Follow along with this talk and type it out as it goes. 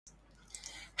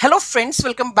Hello friends,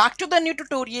 welcome back to the new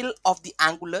tutorial of the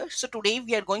Angular. So today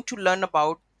we are going to learn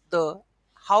about the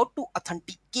how to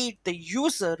authenticate the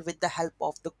user with the help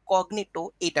of the Cognito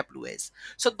AWS.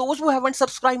 So those who haven't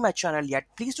subscribed my channel yet,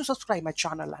 please do subscribe my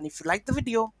channel, and if you like the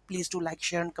video, please do like,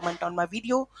 share and comment on my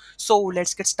video. So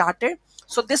let's get started.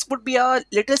 So this would be a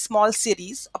little small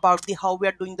series about the how we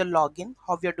are doing the login,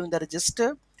 how we are doing the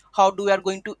register, how do we are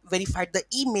going to verify the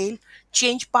email,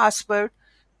 change password,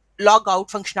 log out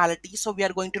functionality. So we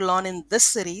are going to learn in this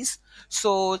series.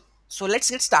 So let's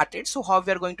get started. So how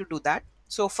we are going to do that?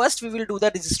 So first we will do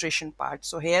the registration part.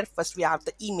 So here first we have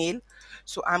the email.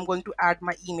 So I'm going to add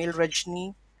my email,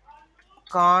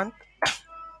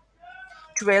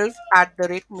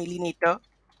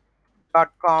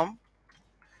 rajnikant12@millinator.com.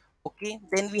 Okay,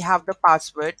 then we have the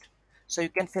password. So you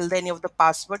can fill the any of the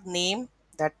password name,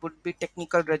 that would be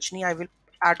technical Rajni, I will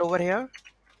add over here,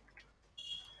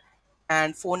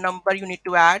 and phone number you need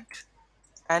to add,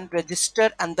 and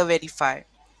register and the verify.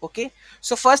 Okay,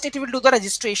 so first it will do the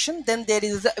registration, then there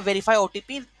is the verify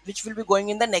OTP which will be going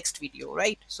in the next video,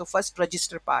 right? So first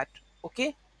register part.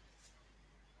 Okay,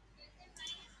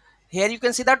 here you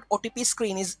can see that OTP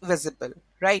screen is visible,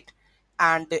 right?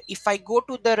 And if I go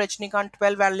to the Rajnikant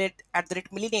 12 wallet at the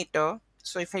rate millinator,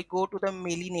 so if I go to the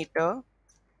millinator,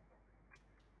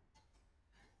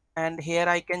 and here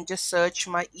I can just search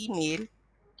my email,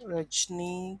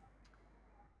 Rajni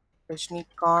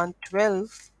Rajnikant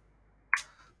 12.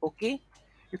 Okay,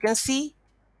 you can see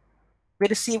we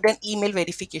received an email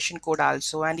verification code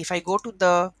also. And if I go to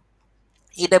the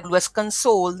AWS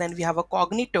console, then we have a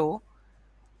Cognito,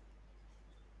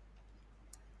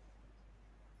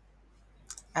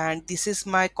 and this is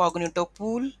my Cognito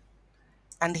pool.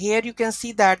 And here you can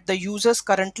see that the users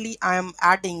currently I am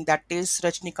adding, that is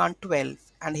Rajnikant 12,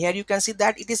 and here you can see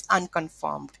that it is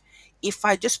unconfirmed. If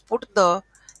I just put the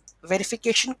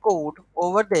verification code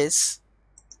over this,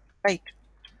 right,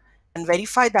 and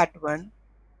verify that one,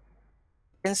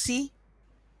 you can see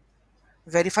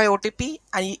verify OTP,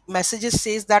 and messages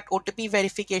says that OTP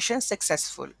verification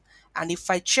successful. And if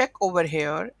I check over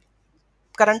here,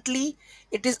 currently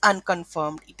it is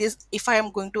unconfirmed. It is, if I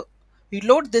am going to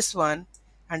reload this one,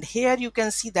 and here you can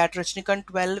see that Rajnikant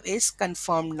 12 is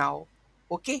confirmed now.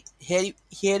 Okay, here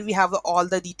we have all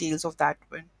the details of that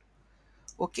one.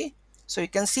 Okay, so you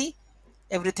can see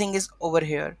everything is over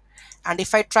here. And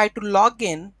if I try to log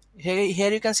in,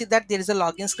 here you can see that there is a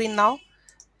login screen now.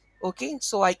 Okay,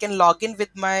 so I can log in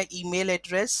with my email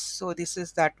address. So this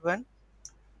is that one.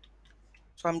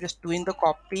 So I'm just doing the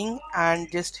copying and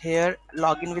just here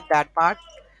login with that part.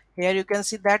 Here you can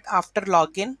see that after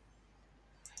login,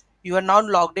 you are now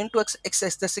logged in to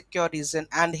access the secure region.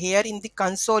 And here in the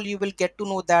console, you will get to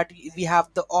know that we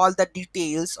have the all the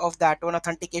details of that one,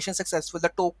 authentication successful, the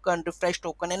token, refresh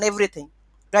token and everything,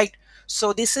 right?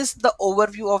 So this is the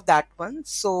overview of that one.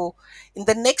 So in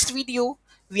the next video,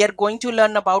 we are going to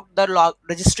learn about the log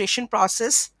registration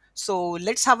process. So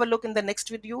let's have a look in the next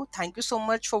video. Thank you so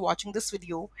much for watching this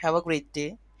video. Have a great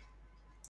day.